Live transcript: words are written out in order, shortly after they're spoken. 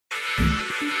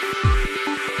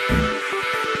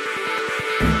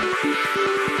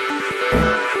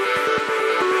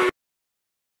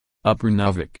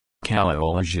Upernavik,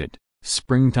 Kalaalleq,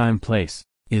 Springtime Place,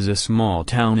 is a small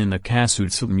town in the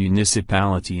Kasutsel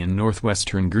municipality in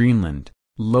northwestern Greenland,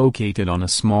 located on a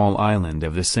small island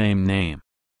of the same name.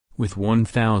 With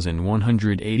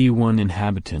 1,181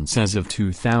 inhabitants as of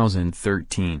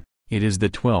 2013, it is the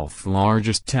 12th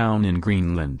largest town in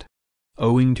Greenland.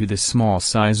 Owing to the small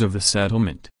size of the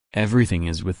settlement, everything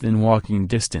is within walking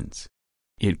distance.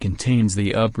 It contains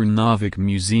the Upernavik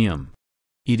Museum.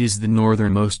 It is the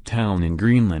northernmost town in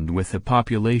Greenland with a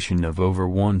population of over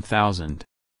 1,000.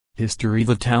 History: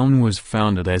 the town was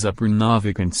founded as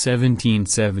Upernavik in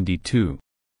 1772.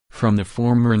 From the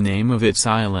former name of its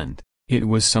island, it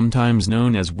was sometimes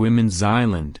known as Women's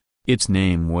Island. Its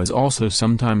name was also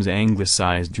sometimes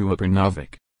anglicized to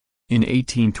Upernavik. In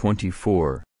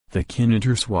 1824, the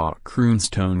Kinnaterswak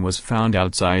runestone was found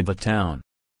outside the town.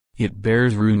 It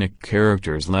bears runic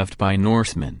characters left by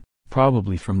Norsemen,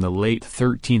 probably from the late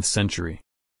 13th century.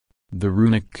 The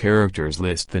runic characters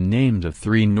list the names of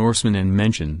 3 Norsemen and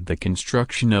mention the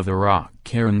construction of a rock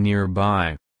cairn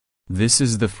nearby. This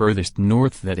is the furthest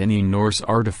north that any Norse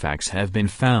artifacts have been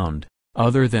found,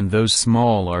 other than those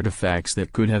small artifacts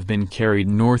that could have been carried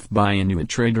north by Inuit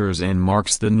traders, and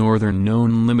marks the northern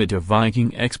known limit of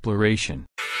Viking exploration.